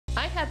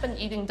I've been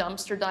eating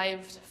dumpster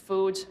dived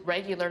food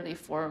regularly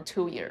for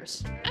 2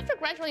 years. After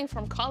graduating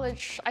from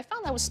college, I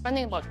found I was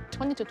spending about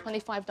 $20 to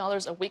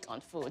 $25 a week on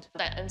food.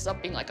 That ends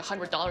up being like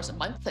 $100 a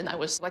month. And I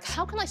was like,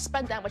 how can I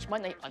spend that much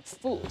money on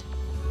food?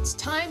 It's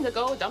time to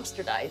go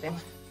dumpster diving.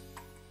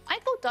 I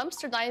go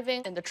dumpster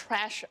diving in the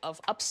trash of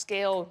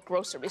upscale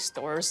grocery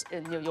stores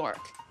in New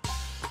York.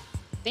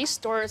 These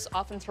stores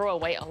often throw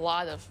away a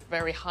lot of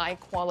very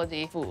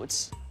high-quality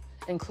foods,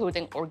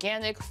 including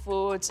organic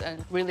foods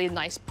and really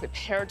nice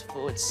prepared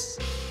foods.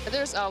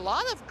 There's a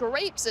lot of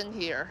grapes in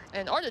here,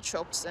 and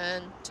artichokes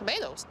and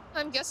tomatoes.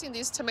 I'm guessing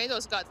these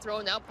tomatoes got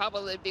thrown out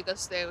probably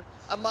because they're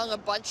among a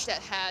bunch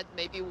that had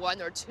maybe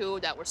 1 or 2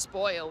 that were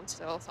spoiled.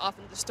 So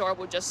often the store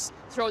would just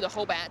throw the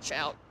whole batch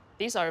out.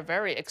 These are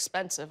very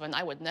expensive, and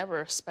I would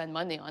never spend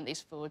money on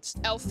these foods.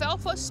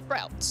 Alfalfa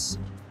sprouts.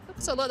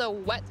 Looks a little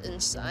wet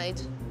inside.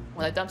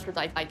 When I dumpster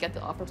dive, I get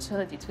the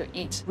opportunity to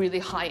eat really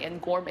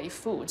high-end gourmet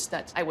foods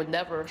that I would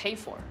never pay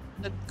for.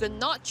 The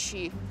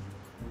gnocchi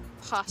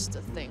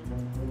pasta thing.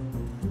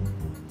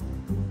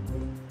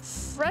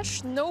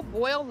 Fresh,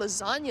 no-boil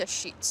lasagna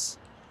sheets.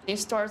 These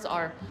stores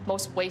are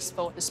most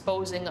wasteful,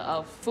 disposing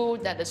of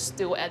food that is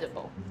still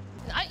edible.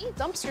 I eat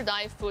dumpster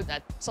dive food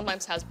that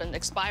sometimes has been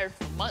expired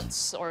for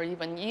months or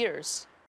even years.